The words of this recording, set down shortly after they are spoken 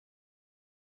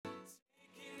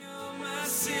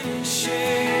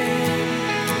shame.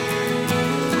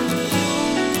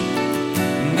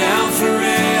 Now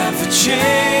forever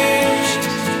changed,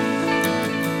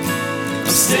 I'm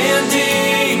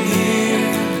standing here.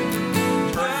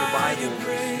 Turn your Bible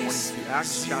this morning to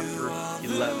Acts chapter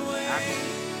 11.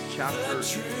 Acts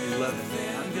chapter 11.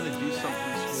 I'm going to do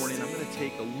something this morning. I'm going to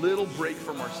take a little break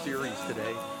from our series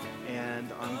today,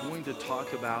 and I'm going to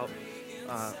talk about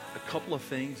a couple of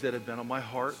things that have been on my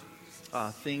heart.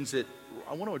 Things that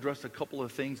I want to address, a couple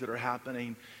of things that are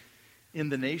happening in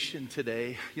the nation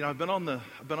today. You know, I've been on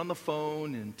the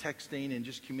phone and texting and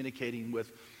just communicating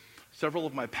with several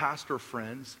of my pastor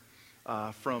friends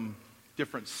from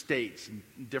different states and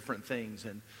different things,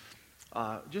 and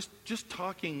just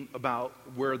talking about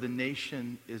where the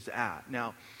nation is at.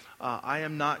 Now,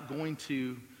 I'm not going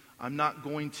to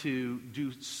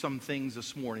do some things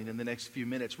this morning in the next few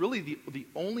minutes. Really, the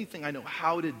only thing I know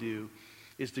how to do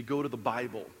is to go to the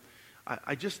Bible.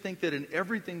 I just think that in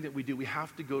everything that we do, we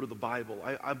have to go to the Bible.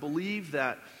 I believe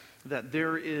that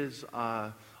there is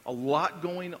a lot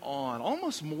going on,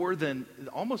 almost more than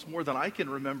I can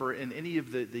remember in any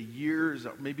of the years,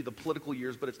 maybe the political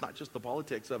years, but it's not just the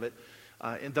politics of it,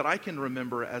 and that I can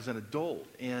remember as an adult.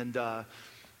 And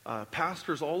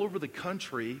pastors all over the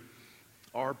country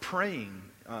are praying,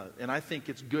 and I think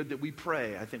it's good that we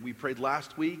pray. I think we prayed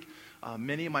last week.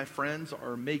 Many of my friends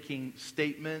are making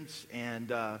statements,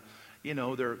 and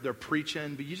they're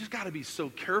preaching, but you just got to be so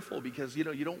careful, because you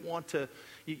don't want to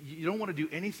do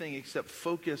anything except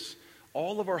focus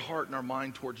all of our heart and our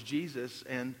mind towards Jesus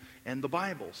and the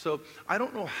Bible. So I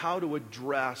don't know how to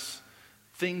address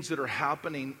things that are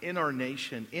happening in our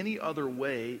nation any other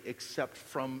way except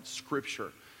from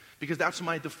Scripture, because that's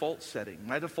my default setting.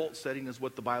 My default setting is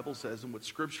what the Bible says and what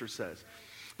Scripture says.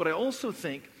 But I also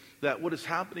think that what is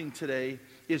happening today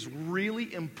is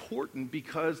really important,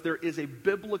 because there is a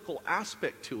biblical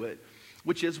aspect to it,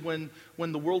 which is when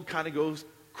the world kind of goes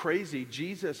crazy,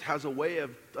 Jesus has a way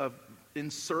of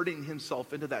inserting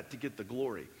himself into that to get the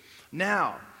glory.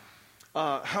 Now,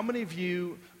 how many of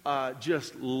you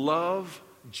just love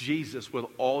Jesus with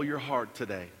all your heart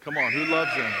today? Come on, who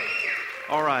loves him?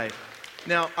 All right.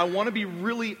 Now, I want to be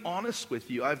really honest with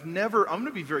you. I'm going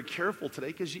to be very careful today,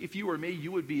 because if you were me,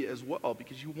 you would be as well,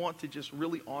 because you want to just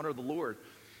really honor the Lord.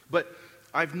 But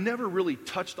I've never really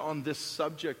touched on this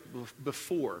subject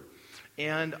before.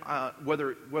 And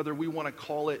whether we want to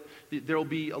call it, there'll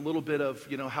be a little bit of,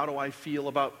 how do I feel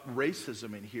about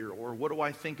racism in here? Or what do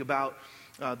I think about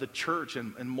the church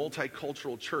and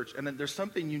multicultural church? And then there's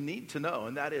something you need to know,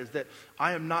 and that is that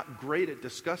I am not great at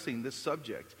discussing this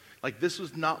subject. Like, this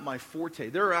was not my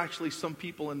forte. There are actually some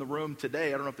people in the room today,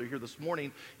 I don't know if they're here this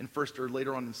morning in first or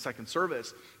later on in second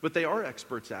service, but they are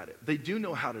experts at it. They do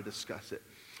know how to discuss it.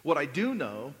 What I do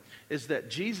know is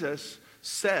that Jesus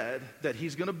said that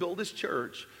he's going to build his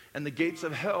church, and the gates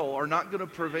of hell are not going to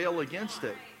prevail against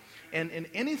it. And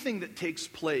anything that takes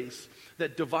place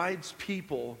that divides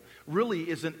people really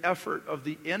is an effort of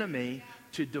the enemy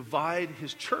to divide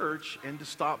his church and to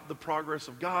stop the progress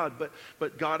of God.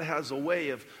 But God has a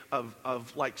way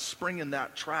of like springing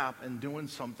that trap and doing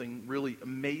something really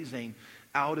amazing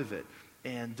out of it.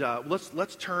 And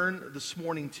let's turn this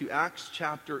morning to Acts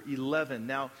chapter 11.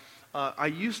 Now, I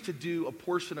used to do a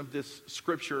portion of this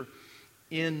scripture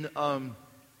in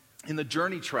the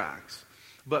journey tracks,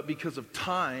 but because of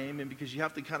time and because you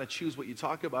have to kind of choose what you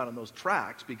talk about in those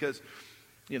tracks, because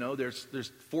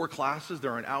there's 4 classes,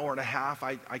 they're an hour and a half.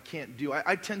 I can't do,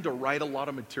 I tend to write a lot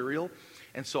of material,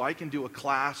 and so I can do a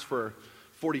class for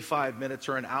 45 minutes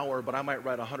or an hour, but I might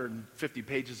write 150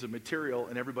 pages of material,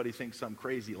 and everybody thinks I'm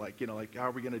crazy. Like how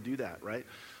are we going to do that, right?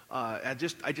 I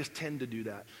just tend to do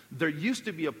that. There used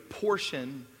to be a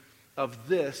portion of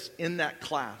this in that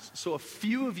class. So a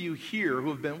few of you here who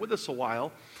have been with us a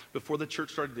while, before the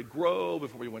church started to grow,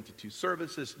 before we went to 2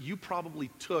 services, you probably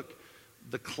took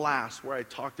the class where I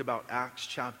talked about Acts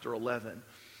chapter 11.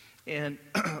 And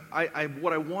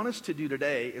what I want us to do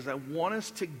today is I want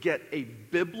us to get a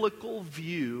biblical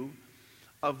view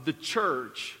of the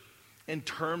church in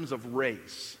terms of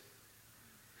race.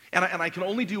 And I can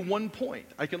only do one point.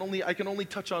 I can only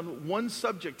touch on one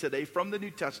subject today from the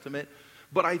New Testament,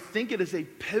 but I think it is a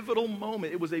pivotal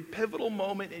moment. It was a pivotal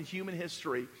moment in human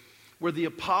history where the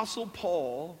Apostle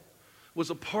Paul was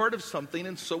a part of something,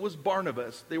 and so was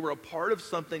Barnabas. They were a part of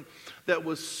something that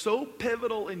was so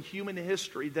pivotal in human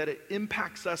history that it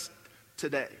impacts us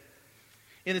today.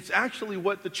 And it's actually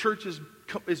what the church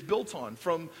is built on.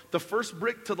 From the first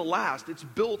brick to the last, it's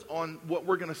built on what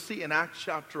we're going to see in Acts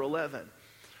chapter 11.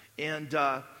 And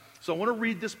so I want to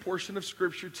read this portion of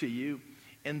Scripture to you,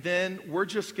 and then we're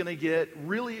just going to get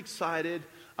really excited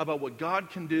about what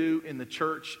God can do in the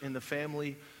church, in the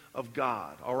family of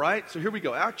God. All right? So here we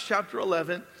go. Acts chapter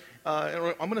 11.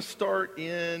 And I'm going to start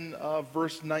in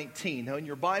verse 19. Now, in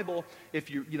your Bible, if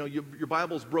your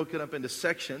Bible is broken up into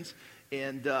sections,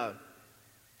 and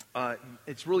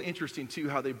it's really interesting too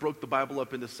how they broke the Bible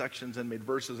up into sections and made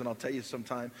verses. And I'll tell you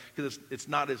sometime, because it's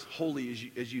not as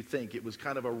holy as you think. It was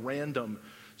kind of a random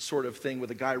sort of thing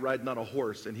with a guy riding on a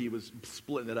horse, and he was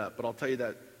splitting it up. But I'll tell you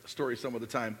that story some other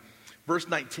time. Verse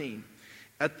 19.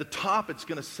 At the top, it's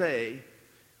going to say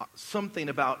something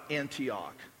about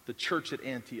Antioch. The church at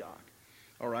Antioch,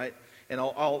 all right? And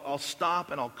I'll stop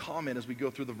and I'll comment as we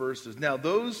go through the verses. Now,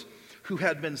 those who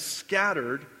had been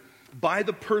scattered by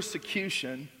the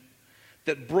persecution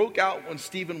that broke out when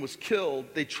Stephen was killed,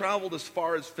 they traveled as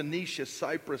far as Phoenicia,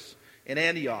 Cyprus, and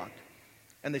Antioch.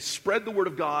 And they spread the word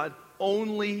of God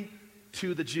only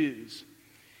to the Jews.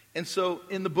 And so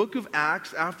in the book of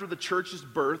Acts, after the church is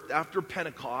birthed, after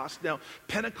Pentecost, now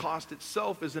Pentecost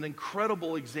itself is an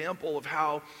incredible example of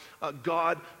how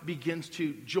God begins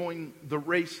to join the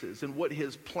races and what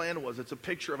his plan was. It's a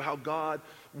picture of how God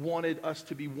wanted us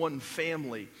to be one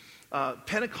family.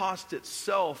 Pentecost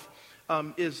itself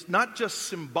is not just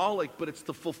symbolic, but it's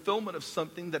the fulfillment of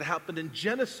something that happened in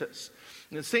Genesis.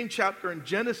 In the same chapter in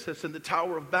Genesis, in the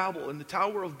Tower of Babel. In the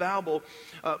Tower of Babel,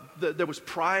 there was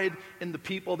pride in the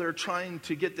people. They were trying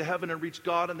to get to heaven and reach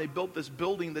God, and they built this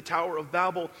building, the Tower of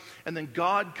Babel. And then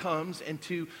God comes, and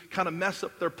to kind of mess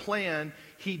up their plan,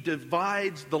 he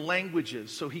divides the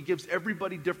languages. So he gives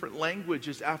everybody different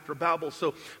languages after Babel.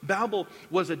 So Babel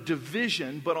was a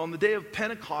division, but on the day of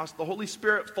Pentecost, the Holy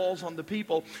Spirit falls on the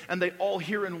people, and they all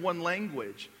hear in one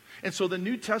language. And so the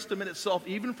New Testament itself,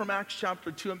 even from Acts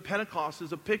chapter 2 and Pentecost,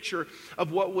 is a picture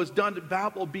of what was done at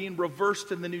Babel being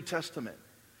reversed in the New Testament.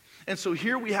 And so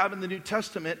here we have in the New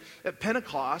Testament at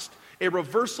Pentecost a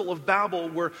reversal of Babel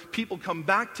where people come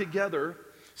back together.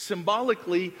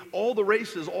 Symbolically, all the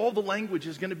races, all the language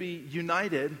is going to be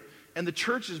united, and the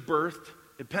church is birthed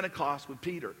at Pentecost with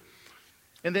Peter.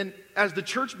 And then as the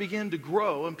church began to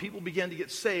grow and people began to get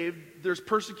saved, there's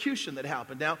persecution that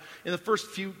happened. Now, in the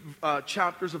first few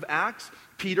chapters of Acts,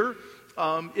 Peter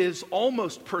is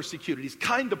almost persecuted. He's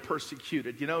kind of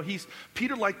persecuted. You know,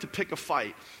 Peter liked to pick a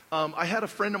fight. I had a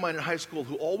friend of mine in high school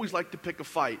who always liked to pick a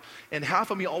fight. And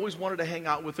half of me always wanted to hang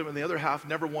out with him, and the other half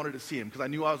never wanted to see him because I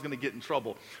knew I was going to get in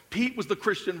trouble. Pete was the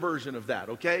Christian version of that,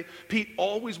 okay? Pete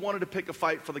always wanted to pick a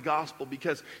fight for the gospel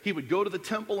because he would go to the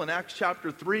temple in Acts chapter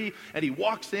 3, and he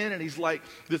walks in, and he's like,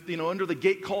 this, under the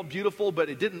gate called Beautiful, but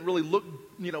it didn't really look,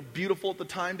 beautiful at the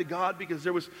time to God because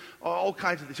there was all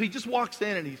kinds of things. So he just walks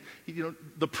in, and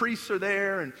the priests are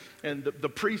there, and the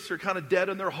priests are kind of dead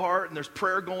in their heart, and there's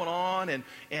prayer going on, and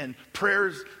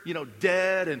prayer's,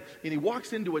 dead, and he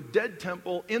walks into a dead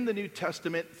temple in the New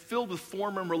Testament filled with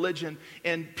form and religion,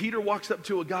 and Peter walks up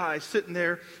to a guy sitting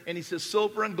there, and he says,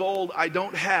 "Silver and gold I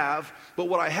don't have, but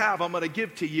what I have I'm going to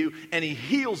give to you," and he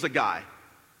heals a guy.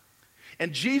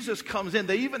 And Jesus comes in.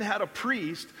 They even had a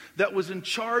priest that was in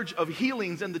charge of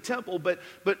healings in the temple, but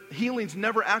healings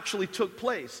never actually took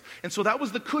place. And so that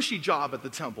was the cushy job at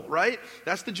the temple, right?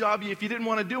 That's the job, if you didn't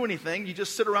want to do anything, you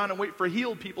just sit around and wait for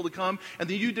healed people to come, and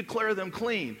then you declare them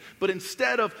clean. But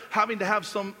instead of having to have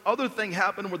some other thing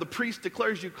happen where the priest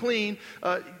declares you clean,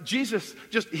 Jesus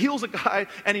just heals a guy,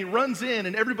 and he runs in,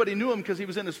 and everybody knew him because he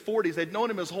was in his 40s. They'd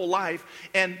known him his whole life,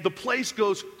 and the place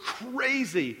goes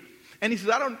crazy. And he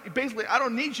says, I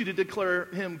don't need you to declare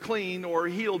him clean or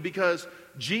healed because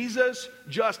Jesus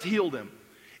just healed him.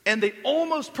 And they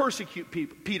almost persecute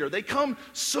Peter. They come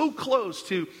so close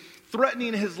to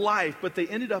threatening his life, but they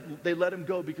let him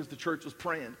go because the church was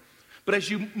praying. But as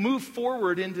you move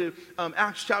forward into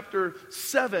Acts chapter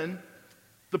 7,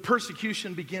 the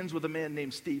persecution begins with a man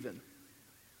named Stephen.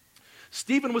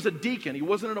 Stephen was a deacon. He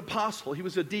wasn't an apostle. He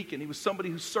was a deacon. He was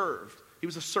somebody who served. He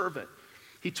was a servant.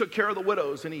 He took care of the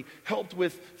widows, and he helped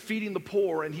with feeding the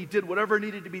poor, and he did whatever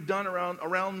needed to be done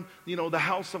around the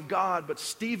house of God. But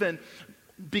Stephen,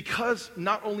 because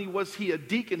not only was he a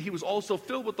deacon, he was also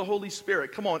filled with the Holy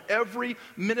Spirit. Come on, every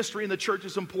ministry in the church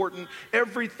is important.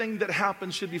 Everything that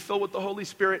happens should be filled with the Holy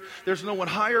Spirit. There's no one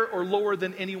higher or lower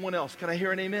than anyone else. Can I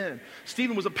hear an amen?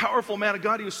 Stephen was a powerful man of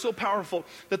God. He was so powerful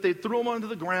that they threw him onto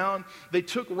the ground, they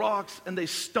took rocks, and they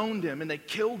stoned him, and they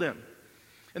killed him.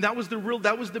 And that was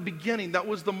the beginning. That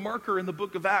was the marker in the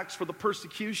book of Acts for the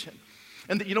persecution.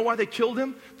 And you know why they killed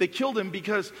him? They killed him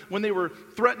because when they were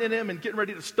threatening him and getting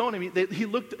ready to stone him, he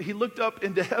looked up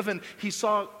into heaven. He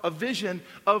saw a vision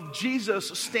of Jesus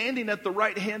standing at the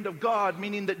right hand of God,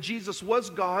 meaning that Jesus was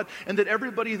God, and that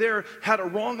everybody there had a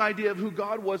wrong idea of who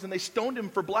God was, and they stoned him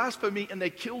for blasphemy, and they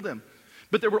killed him.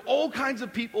 But there were all kinds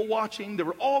of people watching. There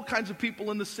were all kinds of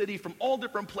people in the city from all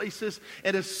different places.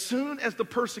 And as soon as the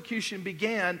persecution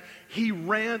began,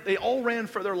 they all ran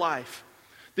for their life.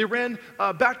 They ran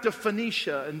back to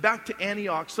Phoenicia and back to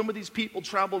Antioch. Some of these people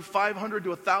traveled 500 to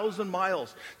 1,000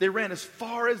 miles. They ran as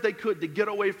far as they could to get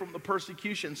away from the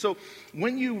persecution. So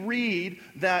when you read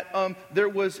that there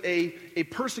was a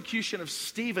persecution of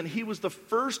Stephen, he was the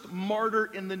first martyr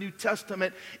in the New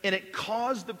Testament, and it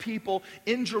caused the people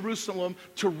in Jerusalem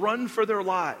to run for their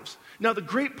lives. Now, the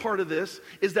great part of this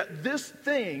is that this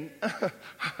thing,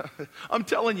 I'm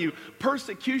telling you,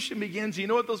 persecution begins. You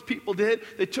know what those people did?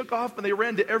 They took off and they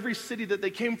ran to every city that they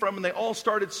came from, and they all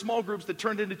started small groups that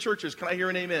turned into churches. Can I hear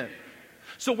an amen?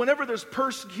 So whenever there's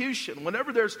persecution,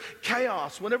 whenever there's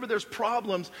chaos, whenever there's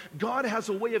problems, God has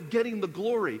a way of getting the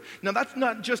glory. Now, that's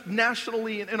not just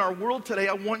nationally in our world today.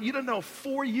 I want you to know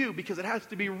for you, because it has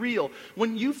to be real.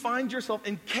 When you find yourself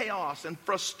in chaos and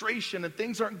frustration and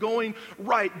things aren't going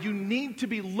right, you need to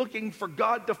be looking for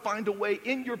God to find a way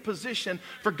in your position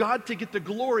for God to get the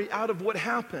glory out of what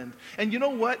happened. And you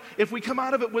know what? If we come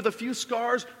out of it with a few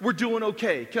scars, we're doing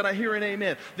okay. Can I hear an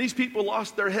amen? These people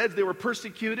lost their heads. They were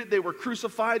persecuted. They were crucified.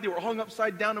 They were hung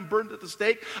upside down and burned at the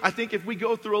stake. I think if we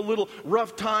go through a little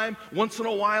rough time once in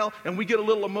a while and we get a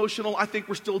little emotional, I think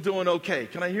we're still doing okay.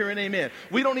 Can I hear an amen?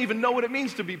 We don't even know what it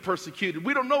means to be persecuted.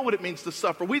 We don't know what it means to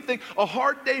suffer. We think a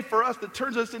hard day for us that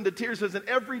turns us into tears is an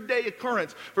everyday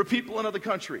occurrence for people in other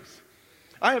countries.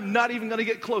 I am not even going to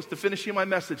get close to finishing my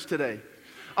message today.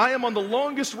 I am on the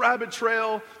longest rabbit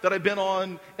trail that I've been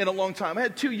on in a long time. I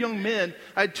had two young men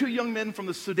from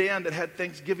the Sudan that had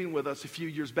Thanksgiving with us a few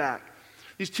years back.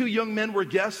 These two young men were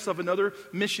guests of another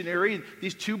missionary.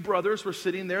 These two brothers were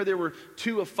sitting there. They were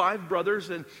two of five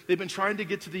brothers, and they've been trying to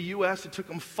get to the U.S. It took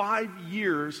them 5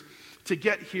 years to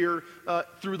get here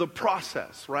through the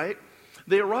process, right?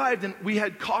 They arrived, and we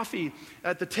had coffee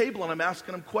at the table, and I'm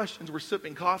asking them questions. We're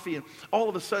sipping coffee, and all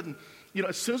of a sudden,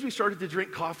 as soon as we started to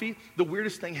drink coffee, the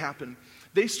weirdest thing happened.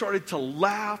 They started to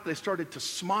laugh. They started to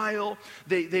smile.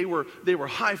 They were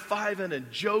high-fiving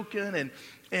and joking,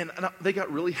 and they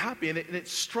got really happy. And it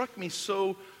struck me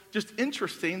so just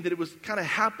interesting that it was kind of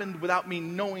happened without me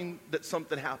knowing that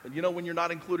something happened. You know, when you're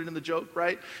not included in the joke,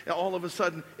 right? And all of a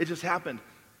sudden, it just happened.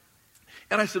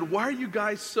 And I said, "Why are you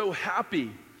guys so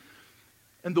happy?"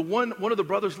 And one of the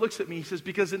brothers looks at me. He says,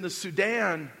 "Because in the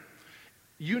Sudan,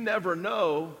 you never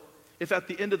know if at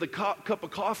the end of the cup of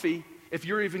coffee, if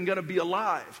you're even going to be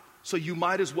alive. So you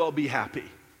might as well be happy."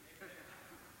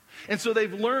 And so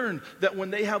they've learned that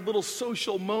when they have little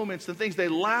social moments and things, they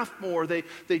laugh more, they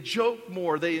joke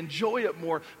more, they enjoy it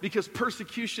more, because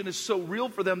persecution is so real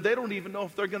for them, they don't even know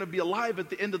if they're going to be alive at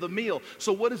the end of the meal.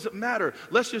 So what does it matter?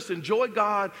 Let's just enjoy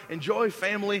God, enjoy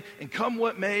family, and come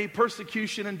what may,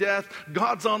 persecution and death,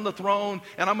 God's on the throne,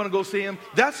 and I'm going to go see him.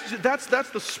 That's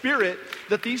the spirit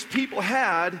that these people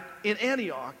had in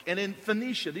Antioch and in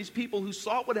Phoenicia. These people who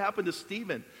saw what happened to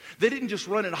Stephen, they didn't just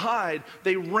run and hide.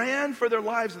 They ran for their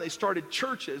lives, and they started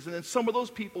churches. And then some of those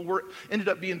people ended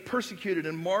up being persecuted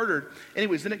and martyred.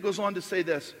 Anyways, then it goes on to say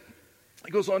this.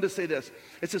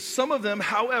 It says, some of them,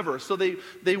 however, so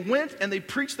they went and they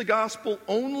preached the gospel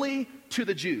only to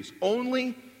the Jews.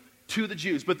 Only to the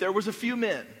Jews. But there was a few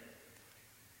men.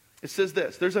 It says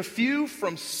this. There's a few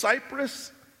from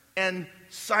Cyprus and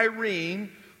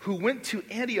Cyrene who went to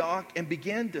Antioch and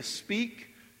began to speak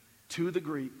to the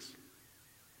Greeks.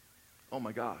 Oh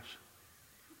my gosh.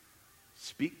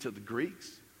 Speak to the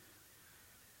Greeks?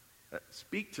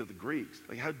 Speak to the Greeks.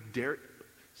 Like, how dare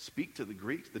speak to the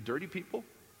Greeks, the dirty people?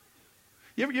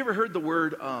 You ever heard the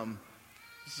word,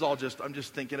 this is all just, I'm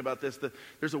just thinking about this.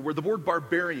 There's a word, the word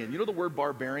barbarian. You know the word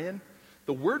barbarian?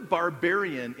 The word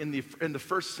barbarian in the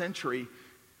first century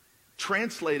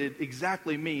translated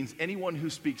exactly means anyone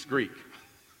who speaks Greek.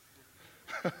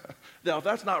 Now, if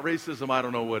that's not racism, I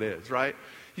don't know what is, right?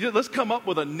 Let's come up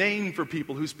with a name for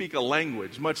people who speak a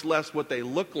language, much less what they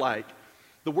look like.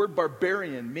 The word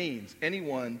barbarian means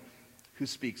anyone who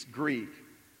speaks Greek.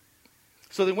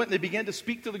 So they went and they began to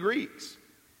speak to the Greeks,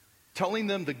 telling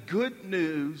them the good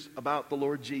news about the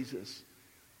Lord Jesus.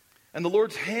 And the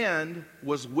Lord's hand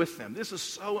was with them. This is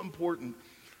so important.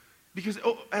 Because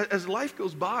as life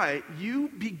goes by, you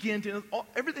begin to,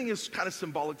 everything is kind of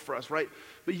symbolic for us, right?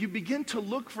 But you begin to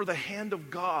look for the hand of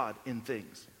God in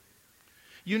things.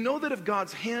 You know that if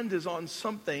God's hand is on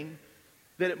something,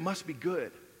 that it must be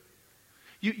good.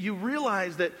 You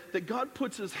realize that God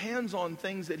puts his hands on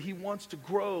things that he wants to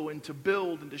grow and to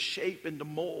build and to shape and to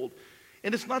mold.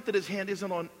 And it's not that his hand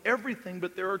isn't on everything,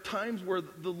 but there are times where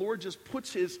the Lord just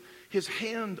puts his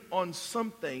hand on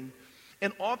something.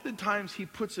 And oftentimes he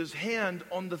puts his hand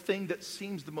on the thing that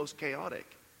seems the most chaotic.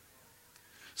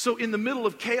 So in the middle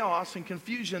of chaos and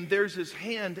confusion, there's his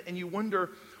hand, and you wonder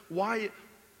why,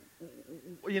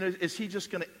 is he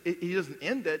just going to, he doesn't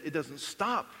end it, it doesn't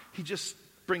stop. He just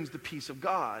brings the peace of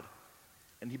God,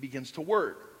 and he begins to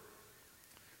work.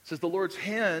 It says the Lord's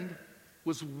hand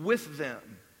was with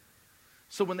them.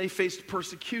 So when they faced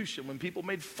persecution, when people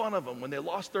made fun of them, when they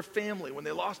lost their family, when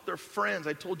they lost their friends,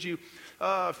 I told you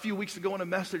a few weeks ago in a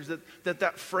message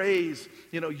that phrase,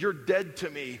 you're dead to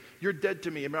me, you're dead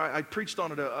to me. I mean, I preached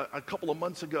on it a couple of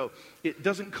months ago. It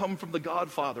doesn't come from The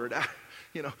Godfather.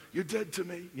 You're dead to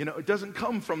me. It doesn't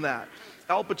come from that.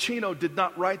 Al Pacino did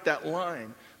not write that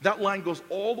line. That line goes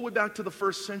all the way back to the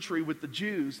first century with the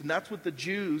Jews, and that's what the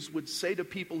Jews would say to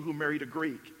people who married a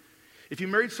Greek. If you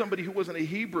married somebody who wasn't a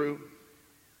Hebrew,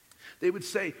 they would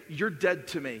say, you're dead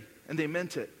to me, and they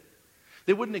meant it.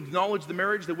 They wouldn't acknowledge the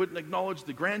marriage. They wouldn't acknowledge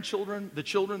the grandchildren,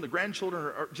 the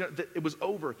grandchildren. It was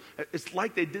over. It's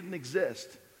like they didn't exist.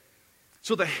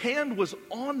 So the hand was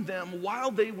on them while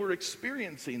they were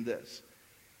experiencing this.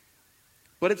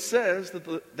 But it says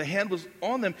that the hand was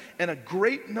on them, and a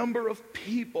great number of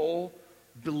people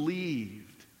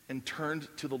believed and turned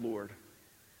to the Lord.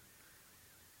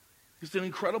 It's an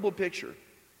incredible picture.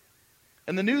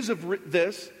 And the news of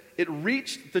this, it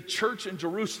reached the church in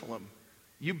Jerusalem.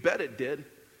 You bet it did.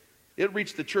 It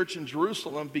reached the church in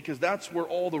Jerusalem because that's where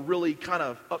all the really kind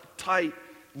of uptight,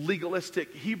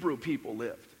 legalistic Hebrew people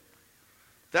lived.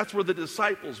 That's where the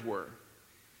disciples were.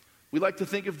 We like to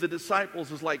think of the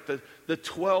disciples as like the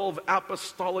 12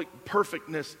 apostolic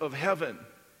perfectness of heaven.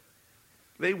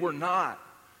 They were not.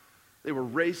 They were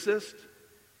racist.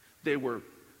 They were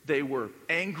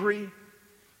angry.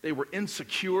 They were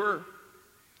insecure.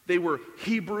 They were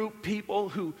Hebrew people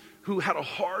who had a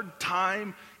hard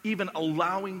time even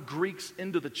allowing Greeks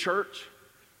into the church.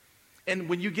 And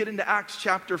when you get into Acts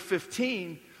chapter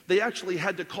 15, they actually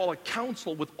had to call a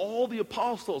council with all the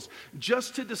apostles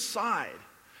just to decide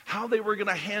how they were going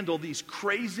to handle these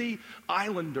crazy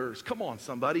islanders. Come on,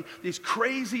 somebody. These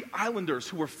crazy islanders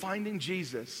who were finding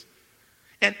Jesus.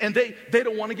 And they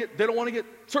don't want to get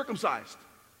circumcised.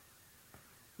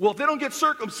 Well, if they don't get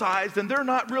circumcised, then they're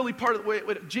not really part of the way.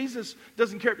 Jesus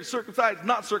doesn't care if you're circumcised,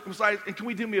 not circumcised. And can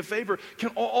we do me a favor? Can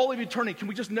all of eternity, can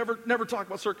we just never talk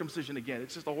about circumcision again?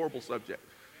 It's just a horrible subject.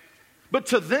 But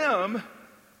to them,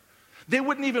 they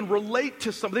wouldn't even relate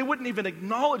to somebody. They wouldn't even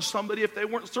acknowledge somebody if they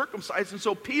weren't circumcised. And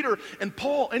so Peter and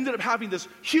Paul ended up having this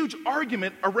huge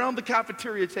argument around the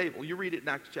cafeteria table. You read it in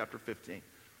Acts chapter 15.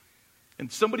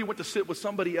 And somebody went to sit with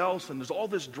somebody else, and there's all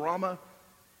this drama.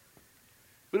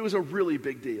 But it was a really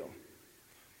big deal.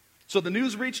 So the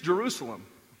news reached Jerusalem,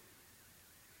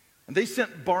 and they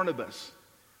sent Barnabas,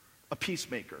 a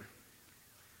peacemaker.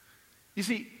 You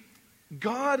see,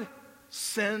 God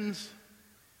sends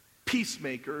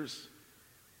peacemakers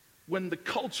when the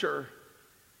culture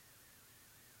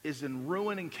is in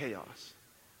ruin and chaos.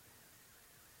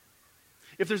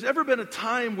 If there's ever been a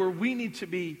time where we need to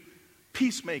be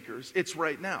peacemakers, it's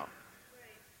right now.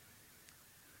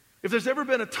 If there's ever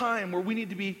been a time where we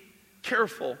need to be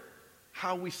careful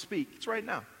how we speak, it's right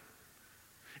now.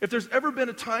 If there's ever been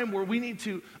a time where we need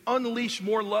to unleash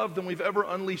more love than we've ever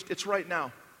unleashed, it's right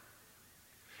now.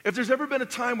 If there's ever been a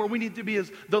time where we need to be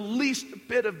as the least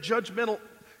bit of judgmental,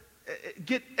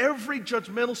 get every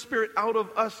judgmental spirit out of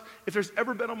us, if there's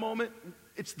ever been a moment,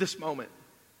 it's this moment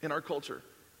in our culture.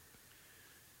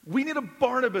 We need a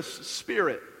Barnabas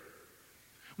spirit.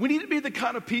 We need to be the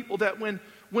kind of people that when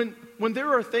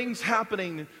there are things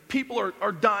happening, people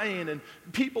are dying and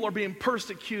people are being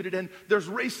persecuted and there's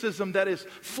racism that is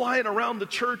flying around the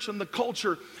church and the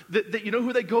culture, that you know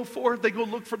who they go for? They go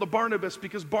look for the Barnabas,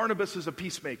 because Barnabas is a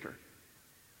peacemaker.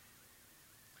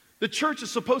 The church is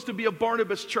supposed to be a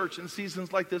Barnabas church in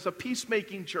seasons like this, a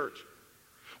peacemaking church,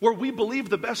 where we believe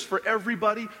the best for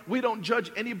everybody. We don't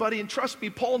judge anybody. And trust me,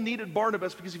 Paul needed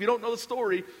Barnabas, because if you don't know the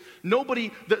story,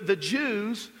 the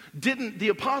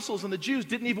apostles and the Jews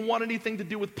didn't even want anything to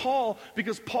do with Paul,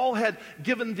 because Paul had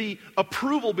given the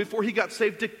approval before he got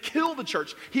saved to kill the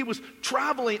church. He was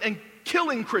traveling and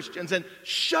killing Christians and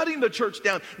shutting the church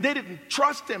down. They didn't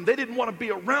trust him. They didn't want to be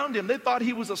around him. They thought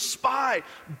he was a spy.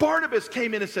 Barnabas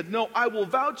came in and said, no, I will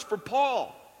vouch for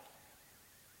Paul.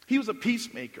 He was a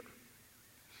peacemaker.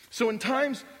 So in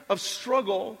times of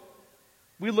struggle,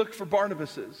 we look for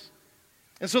Barnabases.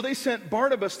 And so they sent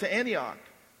Barnabas to Antioch.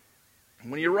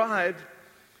 And when he arrived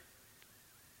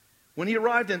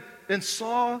and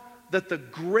saw that the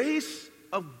grace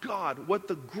of God, what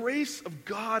the grace of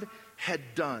God had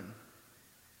done,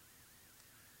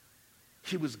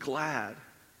 he was glad.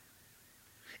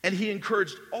 And he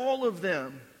encouraged all of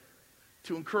them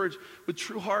to encourage with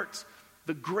true hearts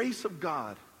the grace of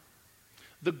God.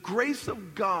 The grace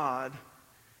of God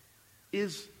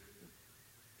is,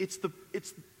 it's the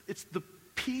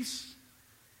peace,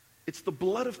 it's the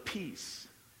blood of peace.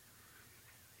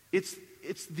 It's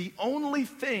the only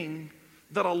thing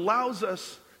that allows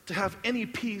us to have any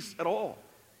peace at all.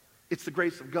 It's the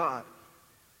grace of God.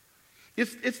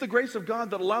 It's the grace of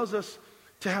God that allows us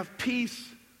to have peace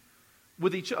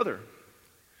with each other.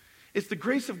 It's the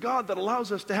grace of God that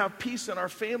allows us to have peace in our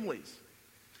families.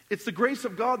 It's the grace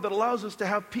of God that allows us to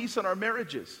have peace in our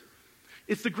marriages.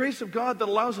 It's the grace of God that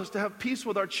allows us to have peace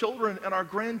with our children and our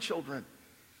grandchildren.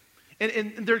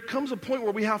 And there comes a point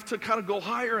where we have to kind of go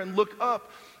higher and look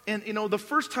up. And, the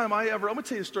first time I'm going to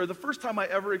tell you a story. The first time I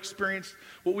ever experienced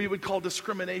what we would call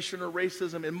discrimination or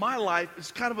racism in my life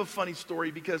is kind of a funny story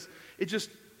because it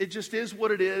just is what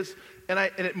it is. And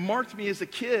it marked me as a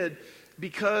kid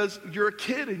because you're a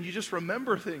kid and you just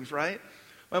remember things, right?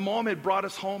 My mom had brought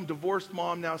us home, divorced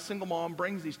mom, now single mom,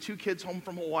 brings these 2 kids home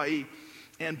from Hawaii.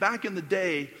 And back in the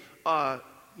day,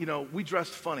 we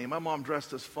dressed funny. My mom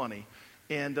dressed us funny.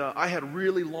 And I had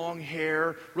really long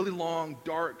hair, really long,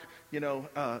 dark,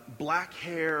 black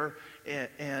hair.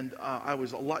 And I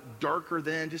was a lot darker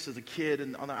then, just as a kid.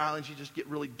 And on the islands, you just get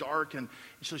really dark. And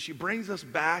so she brings us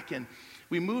back. And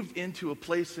we moved into a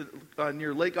place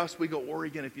near Lake Oswego,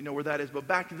 Oregon, if you know where that is. But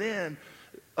back then,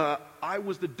 I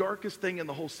was the darkest thing in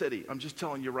the whole city. I'm just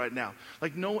telling you right now.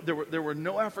 Like there were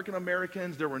no African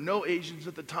Americans. There were no Asians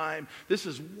at the time. This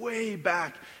is way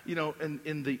back,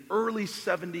 in the early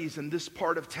 70s in this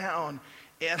part of town.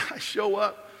 And I show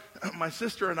up, my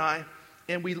sister and I,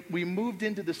 and we moved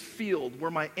into this field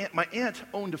where my aunt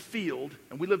owned a field,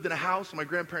 and we lived in a house, and my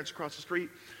grandparents across the street.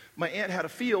 My aunt had a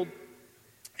field,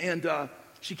 and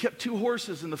she kept 2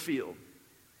 horses in the field.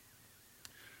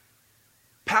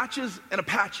 Patches and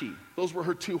Apache, those were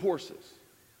her 2 horses.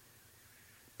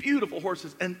 Beautiful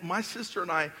horses. And my sister and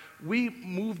I, we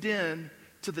moved in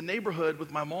to the neighborhood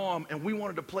with my mom, and we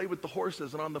wanted to play with the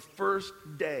horses. And on the first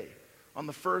day,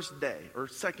 or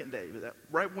second day,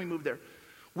 right when we moved there,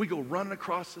 we go running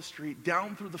across the street,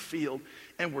 down through the field,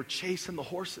 and we're chasing the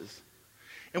horses.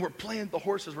 And we're playing with the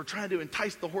horses. We're trying to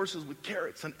entice the horses with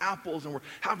carrots and apples, and we're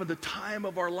having the time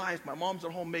of our life. My mom's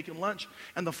at home making lunch,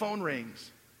 and the phone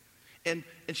rings. And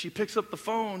she picks up the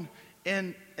phone,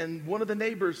 and one of the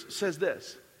neighbors says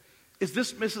this, "Is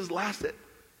this Mrs. Lassett?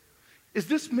 Is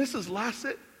this Mrs.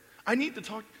 Lassett? I need to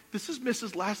talk. This is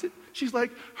Mrs. Lassett." She's like,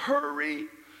 hurry,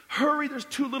 there's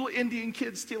 2 little Indian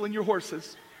kids stealing your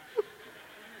horses.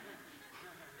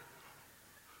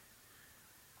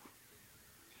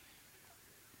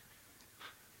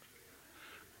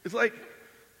 It's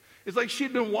like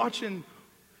she'd been watching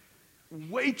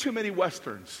way too many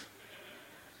Westerns.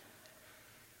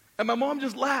 And my mom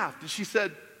just laughed, and she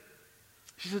said,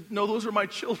 "No, those are my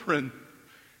children,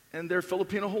 and they're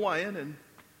Filipino Hawaiian,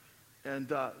 and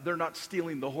they're not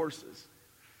stealing the horses."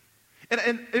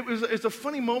 And it's a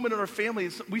funny moment in our family.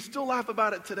 We still laugh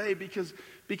about it today because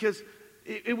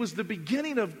it was the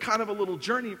beginning of kind of a little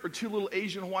journey for 2 little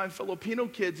Asian Hawaiian Filipino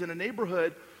kids in a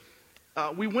neighborhood.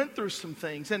 We went through some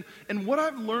things, and what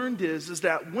I've learned is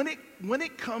that when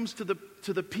it comes to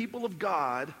the people of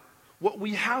God, what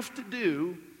we have to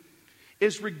do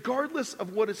is, regardless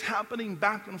of what is happening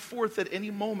back and forth at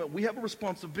any moment, we have a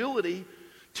responsibility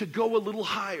to go a little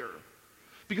higher.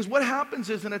 Because what happens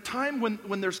is, in a time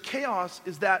when there's chaos,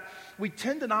 is that we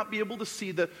tend to not be able to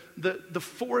see the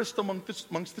forest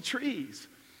amongst the trees.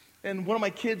 And one of my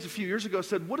kids a few years ago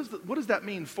said, what does that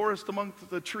mean, forest amongst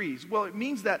the trees? Well, it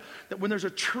means that when there's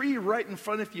a tree right in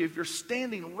front of you, if you're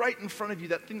standing right in front of you,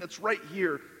 that thing that's right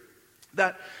here,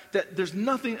 that there's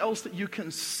nothing else that you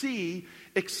can see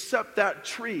except that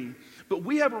tree. But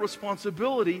we have a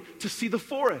responsibility to see the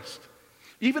forest.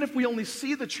 Even if we only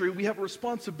see the tree, we have a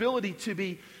responsibility to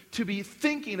be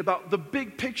thinking about the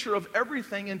big picture of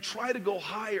everything and try to go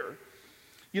higher.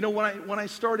 When I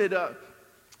started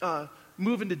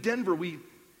moving to Denver, we'd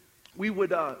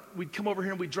come over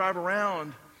here and we'd drive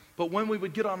around. But when we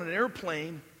would get on an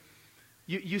airplane,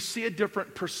 you see a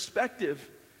different perspective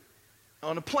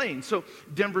on a plane. So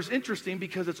Denver's interesting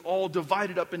because it's all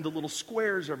divided up into little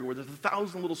squares everywhere. There's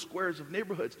 1,000 little squares of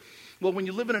neighborhoods. Well, when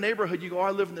you live in a neighborhood, you go, I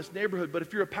live in this neighborhood. But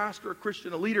if you're a pastor, a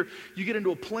Christian, a leader, you get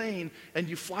into a plane and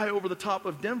you fly over the top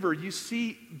of Denver, you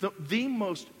see the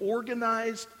most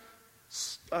organized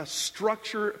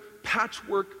structure,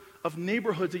 patchwork of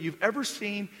neighborhoods that you've ever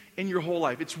seen in your whole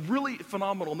life. It's really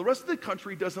phenomenal. And the rest of the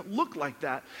country doesn't look like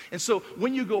that. And so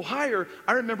when you go higher,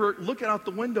 I remember looking out the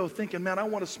window thinking, man, I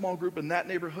want a small group in that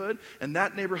neighborhood, and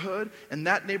that neighborhood, and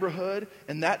that neighborhood,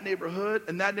 and that neighborhood,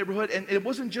 and that neighborhood. And it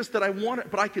wasn't just that I wanted,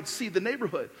 but I could see the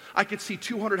neighborhood. I could see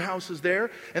 200 houses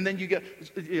there, and then you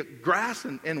get grass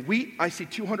and wheat. I see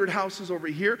 200 houses over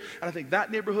here, and I think that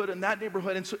neighborhood and that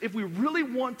neighborhood. And so if we really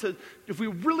want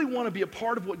to be a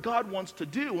part of what God wants to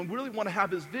do and really want to have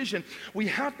his vision, we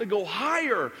have to go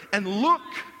higher and look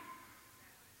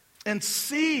and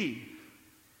see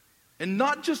and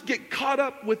not just get caught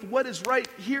up with what is right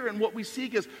here and what we see,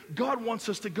 because God wants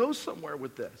us to go somewhere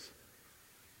with this.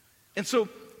 And so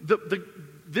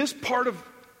this part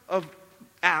of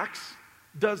Acts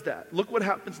does that. Look what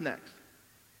happens next.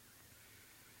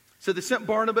 So they sent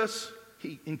Barnabas.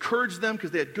 He encouraged them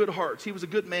because they had good hearts. He was a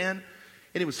good man,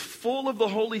 and he was full of the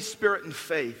Holy Spirit and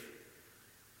faith.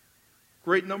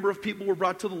 Great number of people were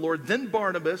brought to the Lord. Then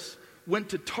Barnabas went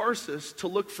to Tarsus to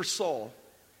look for Saul.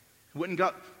 He went and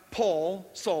got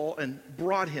Saul, and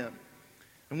brought him.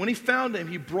 And when he found him,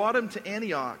 he brought him to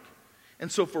Antioch.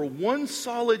 And so for 1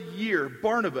 solid year,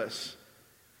 Barnabas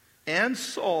and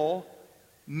Saul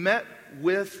met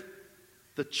with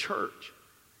the church.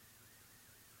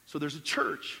 So there's a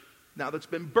church now that's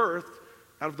been birthed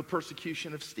out of the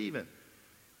persecution of Stephen.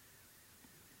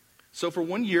 So for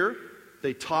 1 year,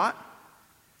 they taught,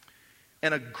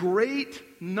 and a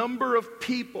great number of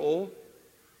people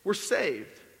were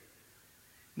saved.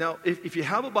 Now, if you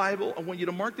have a Bible, I want you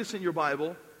to mark this in your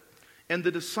Bible. And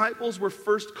the disciples were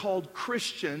first called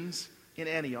Christians in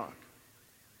Antioch.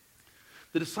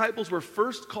 The disciples were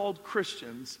first called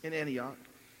Christians in Antioch.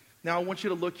 Now, I want you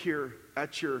to look here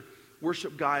at your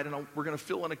worship guide, and we're going to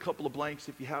fill in a couple of blanks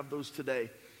if you have those today.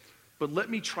 But let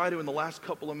me try to, in the last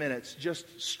couple of minutes,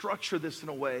 just structure this in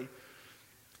a way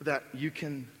that you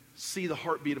can see the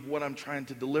heartbeat of what I'm trying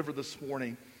to deliver this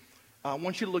morning. I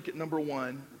want you to look at number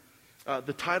one.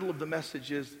 The title of the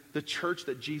message is The Church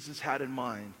That Jesus Had in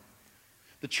Mind.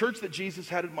 The church that Jesus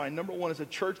had in mind, number one, is a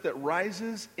church that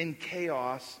rises in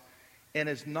chaos and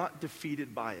is not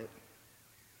defeated by it.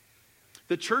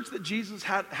 The church that Jesus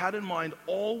had in mind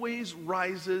always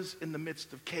rises in the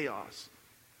midst of chaos.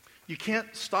 You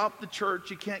can't stop the church.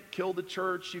 You can't kill the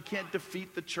church. You can't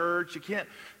defeat the church.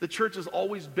 The church has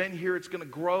always been here. It's going to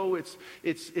grow. It's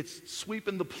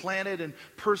sweeping the planet, and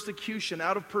persecution.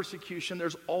 Out of persecution,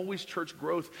 there's always church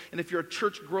growth. And if you're a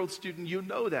church growth student, you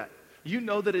know that. You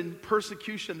know that in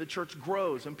persecution, the church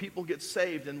grows and people get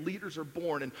saved and leaders are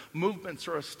born and movements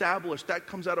are established. That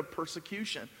comes out of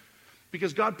persecution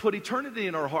because God put eternity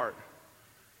in our heart.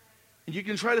 And you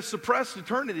can try to suppress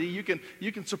eternity. You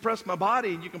can suppress my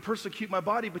body and you can persecute my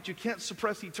body, but you can't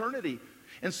suppress eternity.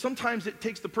 And sometimes it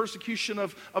takes the persecution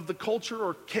of the culture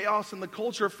or chaos in the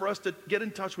culture for us to get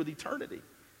in touch with eternity.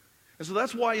 And so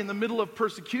that's why in the middle of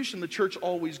persecution, the church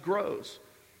always grows.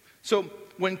 So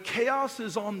when chaos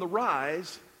is on the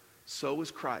rise, so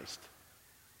is Christ.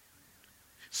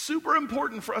 Super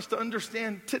important for us to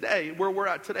understand today, where we're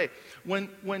at today.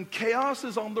 When chaos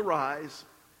is on the rise,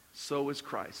 so is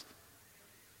Christ.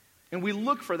 And we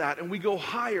look for that and we go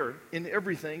higher in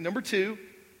everything. Number two,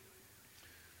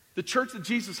 the church that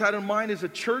Jesus had in mind is a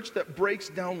church that breaks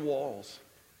down walls.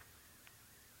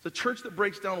 It's a church that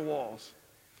breaks down walls.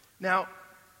 Now,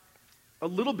 a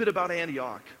little bit about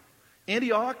Antioch.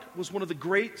 Antioch was one of the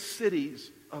great cities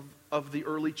of the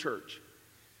early church.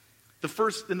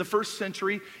 In the first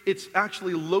century, it's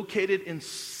actually located in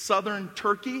southern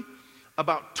Turkey,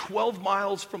 about 12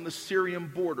 miles from the Syrian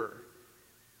border.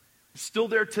 It's still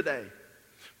there today.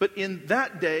 But in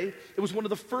that day, it was one of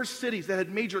the first cities that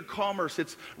had major commerce.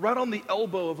 It's right on the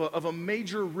elbow of a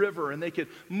major river, and they could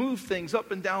move things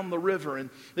up and down the river. And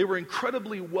they were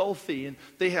incredibly wealthy, and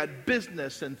they had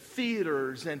business and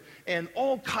theaters and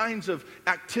all kinds of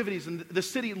activities. And the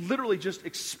city literally just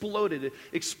exploded. It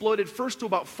exploded first to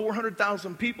about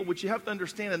 400,000 people, which you have to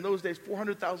understand in those days,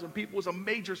 400,000 people was a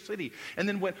major city. And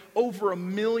then went over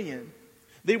 1 million.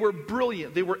 They were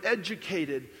brilliant. They were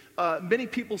educated. Many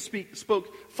people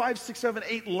spoke 5, 6, 7,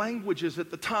 8 languages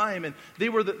at the time, and they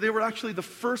were actually the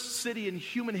first city in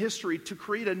human history to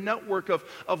create a network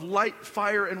of light,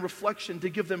 fire, and reflection to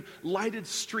give them lighted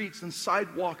streets and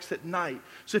sidewalks at night.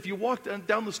 So if you walked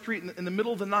down the street in the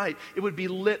middle of the night, it would be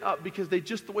lit up because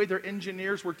the way their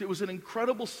engineers worked. It was an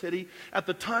incredible city. At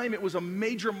the time, it was a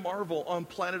major marvel on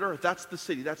planet Earth. That's the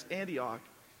city. That's Antioch.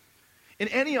 In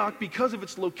Antioch, because of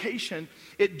its location,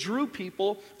 it drew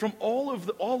people from all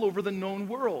over the known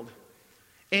world.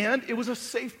 And it was a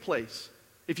safe place.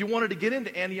 If you wanted to get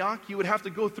into Antioch, you would have to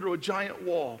go through a giant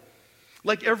wall.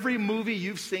 Like every movie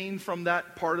you've seen from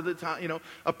that part of the time,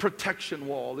 a protection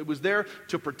wall. It was there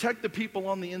to protect the people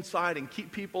on the inside and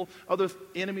keep other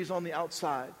enemies on the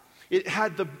outside. It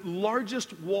had the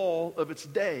largest wall of its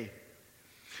day.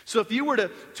 So if you were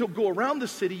to go around the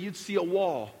city, you'd see a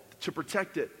wall to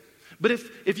protect it. But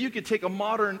if you could take a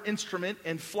modern instrument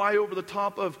and fly over the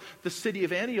top of the city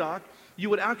of Antioch, you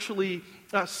would actually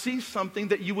see something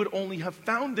that you would only have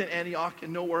found in Antioch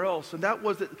and nowhere else. And that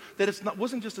was that it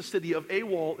wasn't just a city of a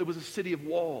wall, it was a city of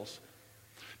walls.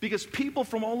 Because people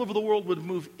from all over the world would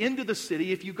move into the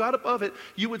city. If you got above it,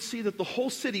 you would see that the whole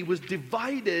city was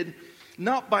divided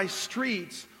not by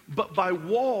streets, but by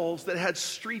walls that had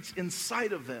streets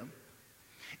inside of them.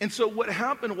 And so what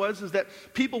happened was that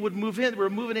people would move in. They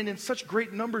were moving in such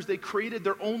great numbers, they created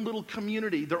their own little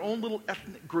community, their own little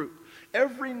ethnic group.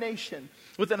 Every nation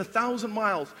within 1,000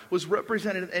 miles was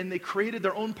represented, and they created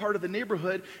their own part of the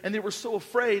neighborhood, and they were so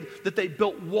afraid that they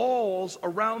built walls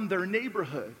around their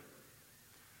neighborhood.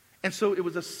 And so it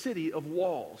was a city of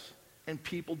walls, and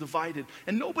people divided.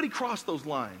 And nobody crossed those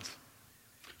lines.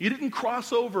 You didn't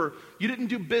cross over. You didn't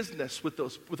do business with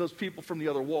those people from the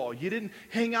other wall. You didn't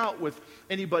hang out with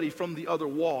anybody from the other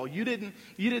wall. You didn't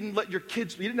let your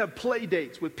kids. You didn't have play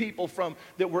dates with people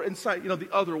that were inside, the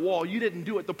other wall. You didn't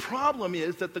do it. The problem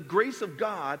is that the grace of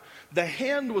God, the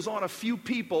hand was on a few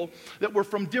people that were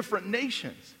from different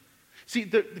nations. See,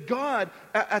 God,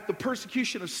 at the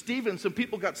persecution of Stephen, some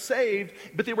people got saved,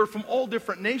 but they were from all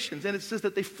different nations. And it says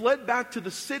that they fled back to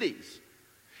the cities.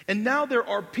 And now there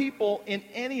are people in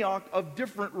Antioch of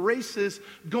different races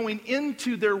going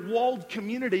into their walled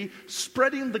community,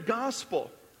 spreading the gospel.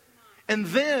 And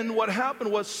then what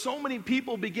happened was so many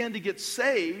people began to get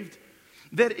saved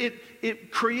that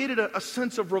it created a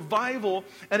sense of revival,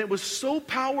 and it was so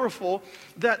powerful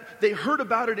that they heard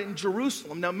about it in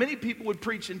Jerusalem. Now, many people would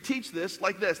preach and teach this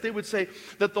like this. They would say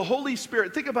that the Holy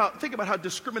Spirit, think about how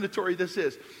discriminatory this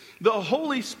is. The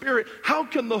Holy Spirit, how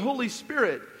can the Holy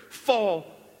Spirit fall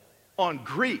on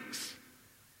Greeks?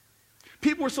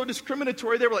 People were so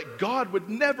discriminatory, they were like, God would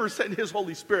never send his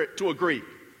Holy Spirit to a Greek.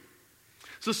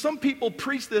 So some people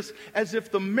preach this as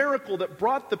if the miracle that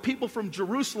brought the people from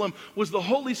Jerusalem was the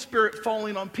Holy Spirit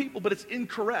falling on people, but it's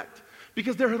incorrect,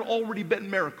 because there had already been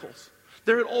miracles.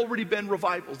 There had already been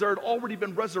revivals. There had already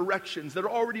been resurrections. There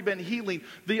had already been healing.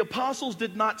 The apostles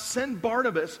did not send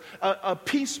Barnabas, a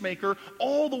peacemaker,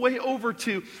 all the way over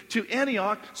to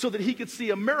Antioch so that he could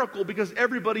see a miracle, because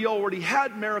everybody already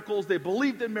had miracles. They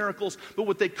believed in miracles. But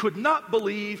what they could not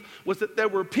believe was that there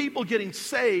were people getting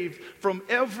saved from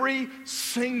every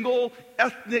single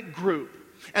ethnic group.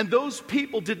 And those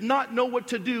people did not know what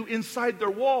to do inside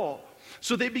their wall.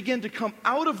 So they began to come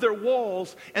out of their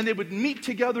walls, and they would meet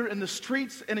together in the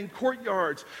streets and in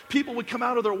courtyards. People would come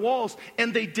out of their walls,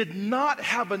 and they did not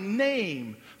have a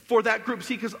name for that group.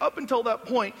 See, because up until that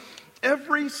point,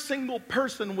 every single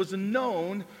person was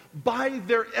known by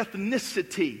their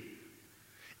ethnicity.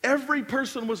 Every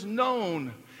person was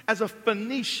known as a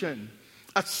Phoenician,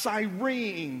 a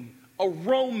Cyrene, a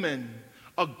Roman,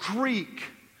 a Greek,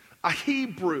 a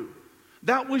Hebrew.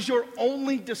 That was your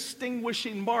only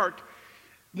distinguishing mark.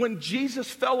 When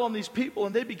Jesus fell on these people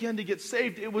and they began to get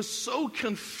saved, it was so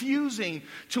confusing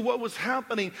to what was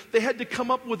happening. They had to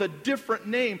come up with a different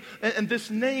name. And this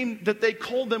name that they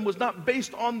called them was not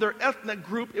based on their ethnic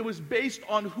group. It was based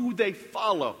on who they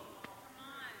follow.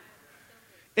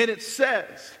 And it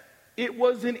says, it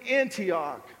was in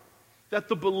Antioch that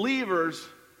the believers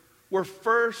were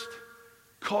first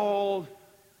called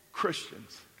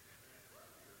Christians.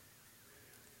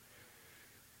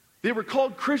 They were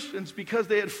called Christians because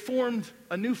they had formed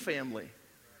a new family.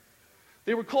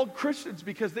 They were called Christians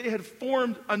because they had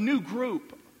formed a new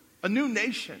group, a new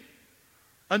nation,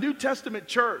 a New Testament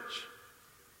church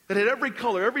that had every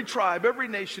color, every tribe, every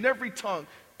nation, every tongue,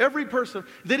 every person.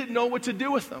 They didn't know what to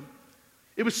do with them.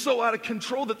 It was so out of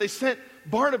control that they sent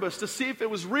Barnabas to see if it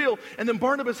was real. And then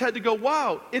Barnabas had to go,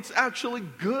 wow, it's actually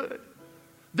good.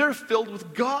 They're filled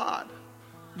with God.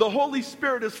 The Holy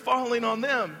Spirit is falling on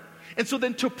them. And so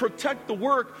then to protect the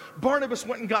work, Barnabas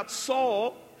went and got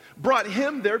Saul, brought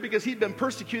him there because he'd been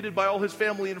persecuted by all his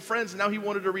family and friends, and now he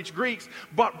wanted to reach Greeks,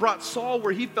 brought Saul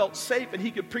where he felt safe and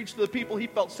he could preach to the people he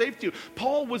felt safe to.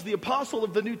 Paul was the apostle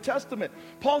of the New Testament.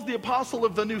 Paul's the apostle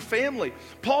of the new family.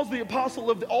 Paul's the apostle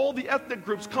of all the ethnic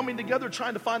groups coming together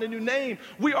trying to find a new name.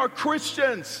 We are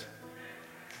Christians.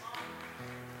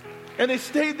 And they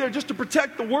stayed there just to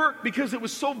protect the work because it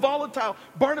was so volatile.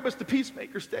 Barnabas, the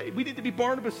peacemaker, stayed. We need to be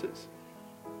Barnabases.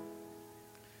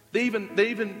 I'm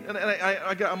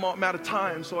out of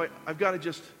time, so I'm going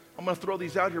to throw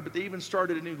these out here, but they even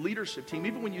started a new leadership team.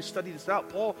 Even when you study this out,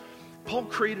 Paul Paul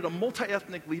created a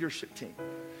multi-ethnic leadership team.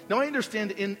 Now, I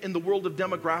understand in the world of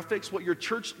demographics, what your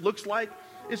church looks like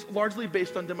is largely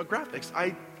based on demographics.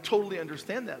 I totally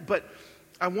understand that. But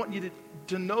I want you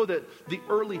to know that the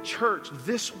early church,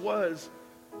 this was,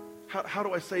 how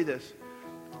do I say this?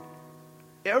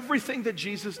 Everything that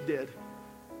Jesus did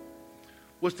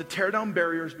was to tear down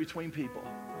barriers between people.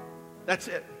 That's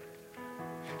it.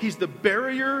 He's the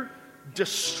barrier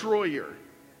destroyer.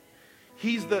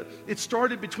 It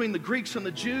started between the Greeks and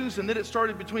the Jews, and then it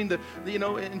started between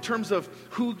in terms of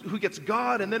who gets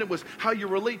God, and then it was how you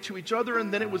relate to each other,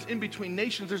 and then it was in between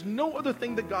nations. There's no other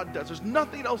thing that God does. There's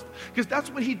nothing else, because that's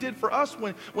what he did for us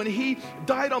when he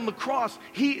died on the cross.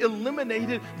 He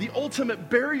eliminated the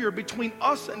ultimate barrier between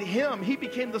us and him. He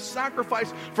became the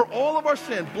sacrifice for all of our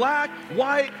sin, black,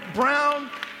 white, brown,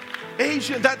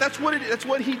 Asian. That's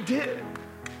what he did.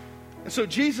 And so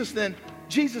Jesus then,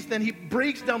 he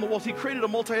breaks down the walls. He created a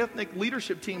multi-ethnic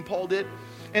leadership team, Paul did.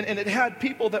 And it had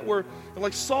people that were,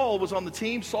 like Saul was on the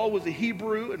team. Saul was a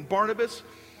Hebrew, and Barnabas.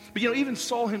 But even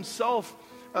Saul himself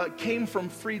came from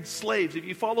freed slaves. If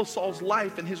you follow Saul's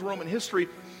life and his Roman history,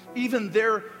 even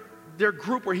their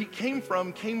group where he came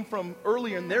from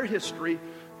earlier in their history,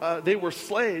 they were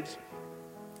slaves.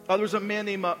 There was a man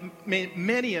named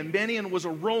Manaen. Manaen was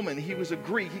a Roman. He was a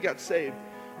Greek. He got saved.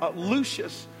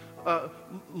 Lucius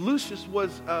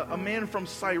was a man from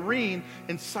Cyrene,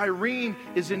 and Cyrene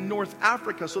is in North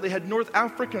Africa. So they had North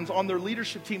Africans on their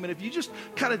leadership team. And if you just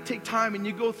kind of take time and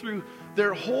you go through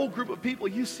their whole group of people,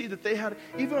 you see that they had,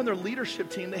 even on their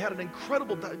leadership team, they had an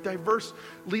incredible, diverse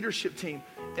leadership team.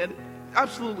 And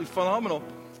absolutely phenomenal.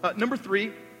 Number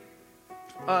three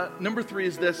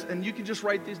is this, and you can just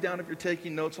write these down if you're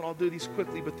taking notes, and I'll do these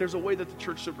quickly, but there's a way that the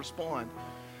church should respond.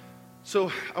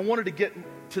 So I wanted to get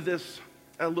to this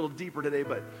a little deeper today,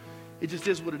 but it just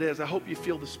is what it is. I hope you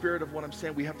feel the spirit of what I'm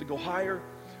saying. We have to go higher.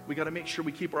 We got to make sure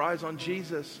we keep our eyes on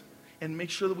Jesus and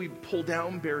make sure that we pull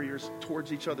down barriers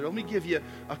towards each other. Let me give you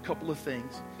a couple of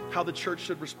things, how the church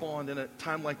should respond in a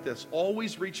time like this.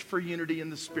 Always reach for unity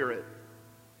in the Spirit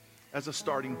as a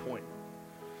starting point.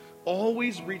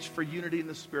 Always reach for unity in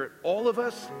the Spirit. All of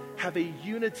us have a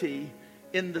unity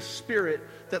in the Spirit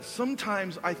that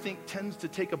sometimes I think tends to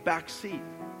take a back seat.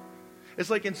 It's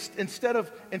like instead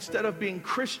of being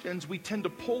Christians, we tend to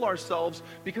pull ourselves,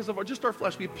 because of our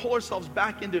flesh, we pull ourselves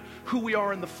back into who we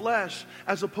are in the flesh,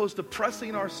 as opposed to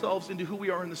pressing ourselves into who we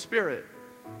are in the Spirit.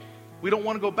 We don't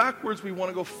want to go backwards, we want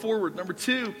to go forward. Number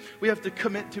two, we have to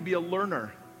commit to be a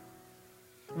learner.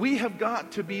 We have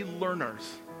got to be learners.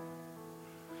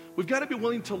 We've got to be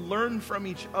willing to learn from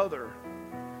each other.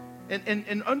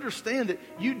 And understand that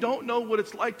you don't know what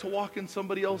it's like to walk in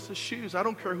somebody else's shoes. I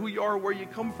don't care who you are or where you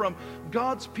come from.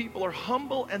 God's people are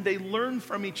humble and they learn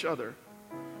from each other.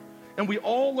 And we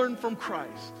all learn from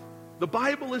Christ. The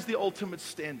Bible is the ultimate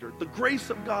standard, the grace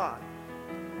of God.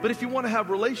 But if you want to have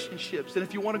relationships, and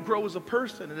if you want to grow as a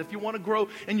person, and if you want to grow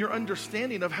in your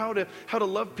understanding of how to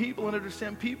love people and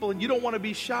understand people, and you don't want to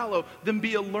be shallow, then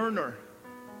be a learner.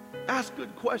 Ask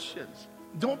good questions.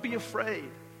 Don't be afraid.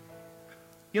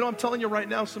 I'm telling you right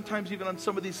now, sometimes even on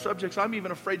some of these subjects, I'm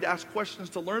even afraid to ask questions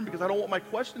to learn, because I don't want my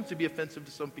questions to be offensive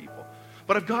to some people.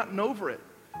 But I've gotten over it.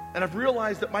 And I've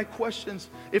realized that my questions,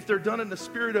 if they're done in the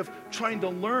spirit of trying to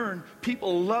learn,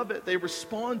 people love it. They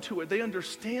respond to it. They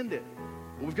understand it.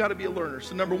 But we've got to be a learner.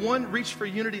 So number one, reach for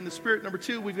unity in the Spirit. Number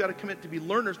two, we've got to commit to be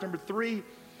learners. Number three,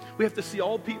 we have to see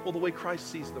all people the way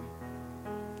Christ sees them.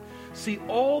 See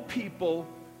all people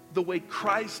the way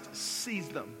Christ sees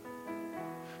them.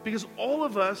 Because all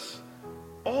of us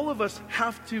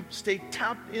have to stay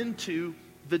tapped into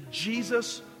the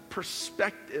Jesus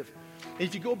perspective. And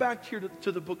if you go back here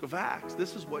to the book of Acts,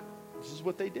 this is what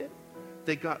they did.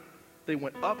 They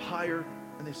went up higher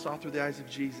and they saw through the eyes of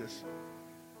Jesus.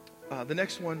 The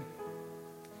next one,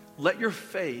 let your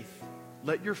faith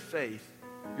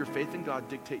in God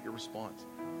dictate your response.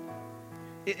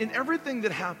 In everything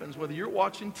that happens, whether you're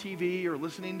watching TV or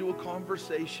listening to a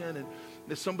conversation, and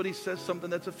if somebody says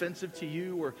something that's offensive to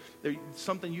you, or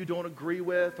something you don't agree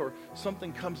with, or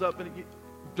something comes up, and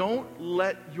don't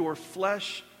let your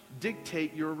flesh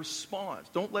dictate your response.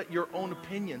 Don't let your own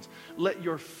opinions. Let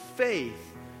your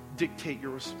faith dictate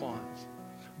your response.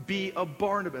 Be a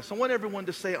Barnabas. I want everyone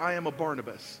to say, I am a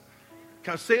Barnabas.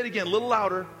 Can I say it again a little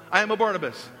louder? I am a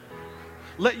Barnabas.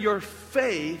 Let your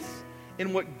faith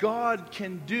in what God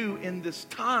can do in this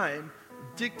time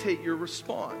dictate your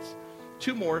response.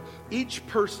 Two more. Each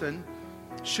person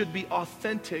should be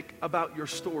authentic about your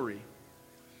story.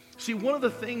 See, one of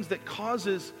the things that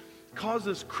causes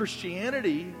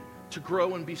Christianity to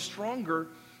grow and be stronger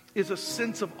is a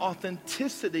sense of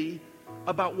authenticity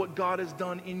about what God has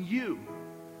done in you.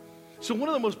 So one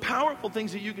of the most powerful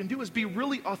things that you can do is be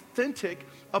really authentic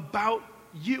about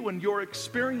you and your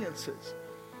experiences.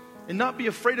 And not be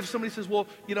afraid if somebody says, well,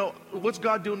 what's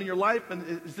God doing in your life?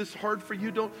 And is this hard for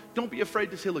you? Don't be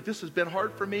afraid to say, look, this has been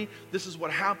hard for me. This is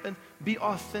what happened. Be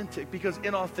authentic, because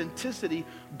in authenticity,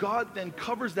 God then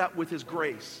covers that with his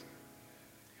grace.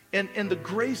 And the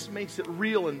grace makes it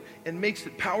real and makes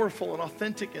it powerful and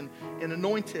authentic and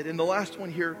anointed. And the last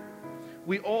one here,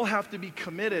 we all have to be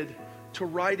committed to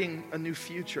writing a new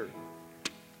future.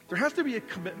 There has to be a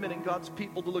commitment in God's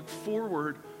people to look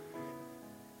forward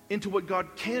into what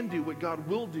God can do, what God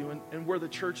will do, and where the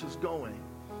church is going.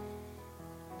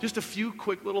 Just a few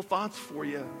quick little thoughts for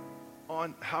you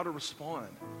on how to respond.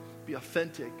 Be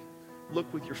authentic.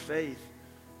 Look with your faith.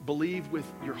 Believe with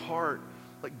your heart.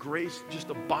 Let grace just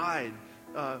abide.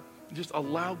 Just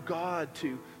allow God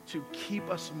to keep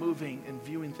us moving and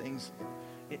viewing things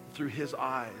through his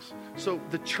eyes. So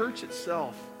the church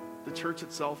itself,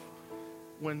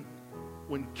 when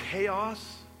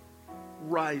chaos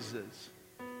rises,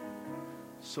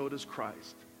 so does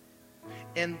Christ.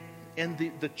 And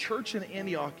the church in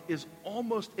Antioch is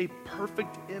almost a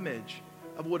perfect image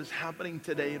of what is happening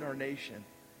today in our nation.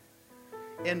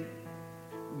 And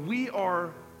we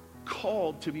are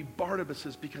called to be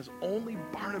Barnabases, because only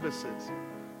Barnabases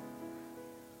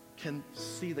can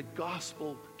see the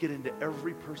gospel get into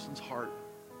every person's heart,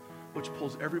 which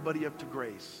pulls everybody up to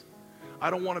grace.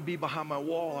 I don't want to be behind my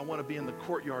wall. I want to be in the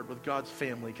courtyard with God's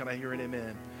family. Can I hear an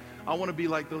amen? I want to be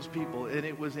like those people. And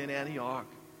it was in Antioch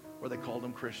where they called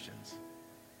them Christians.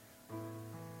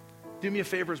 Do me a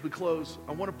favor as we close.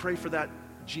 I want to pray for that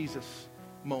Jesus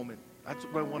moment. That's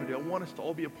what I want to do. I want us to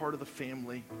all be a part of the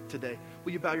family today.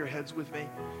 Will you bow your heads with me?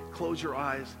 Close your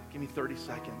eyes. Give me 30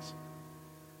 seconds.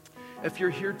 If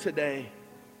you're here today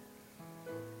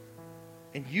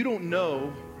and you don't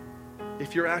know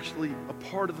if you're actually a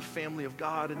part of the family of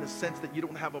God, in the sense that you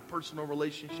don't have a personal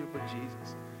relationship with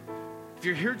Jesus. If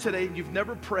you're here today and you've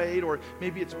never prayed, or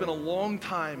maybe it's been a long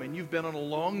time and you've been on a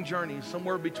long journey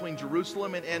somewhere between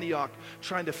Jerusalem and Antioch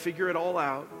trying to figure it all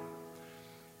out,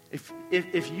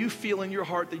 if you feel in your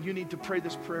heart that you need to pray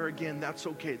this prayer again, that's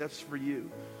okay. That's for you.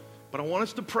 But I want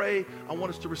us to pray. I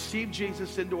want us to receive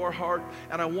Jesus into our heart.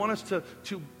 And I want us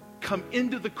to come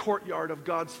into the courtyard of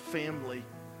God's family,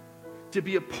 to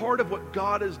be a part of what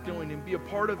God is doing and be a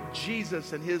part of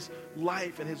Jesus and his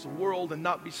life and his world, and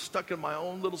not be stuck in my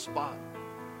own little spot.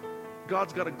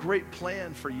 God's got a great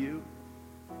plan for you.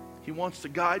 He wants to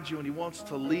guide you and he wants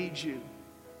to lead you.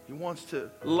 He wants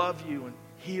to love you and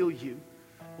heal you.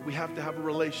 But we have to have a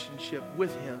relationship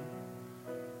with him.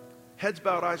 Heads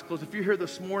bowed, eyes closed. If you're here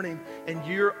this morning and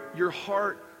your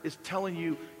heart is telling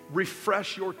you,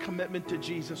 refresh your commitment to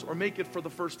Jesus or make it for the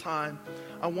first time,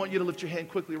 I want you to lift your hand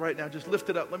quickly right now. Just lift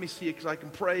it up. Let me see it, because I can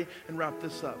pray and wrap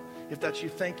this up. If that's you,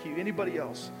 thank you. Anybody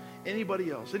else? Anybody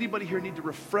else? Anybody here need to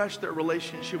refresh their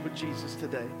relationship with Jesus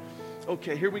today?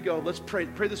 Okay, here we go. Let's pray.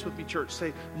 Pray this with me, church.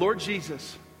 Say, Lord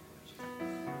Jesus,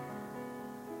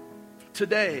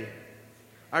 today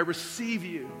I receive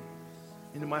you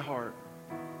into my heart.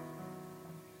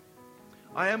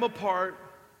 I am a part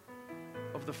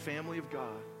of the family of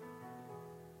God.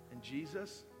 And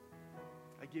Jesus,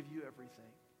 I give you everything.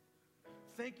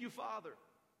 Thank you, Father,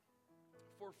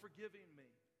 for forgiving me.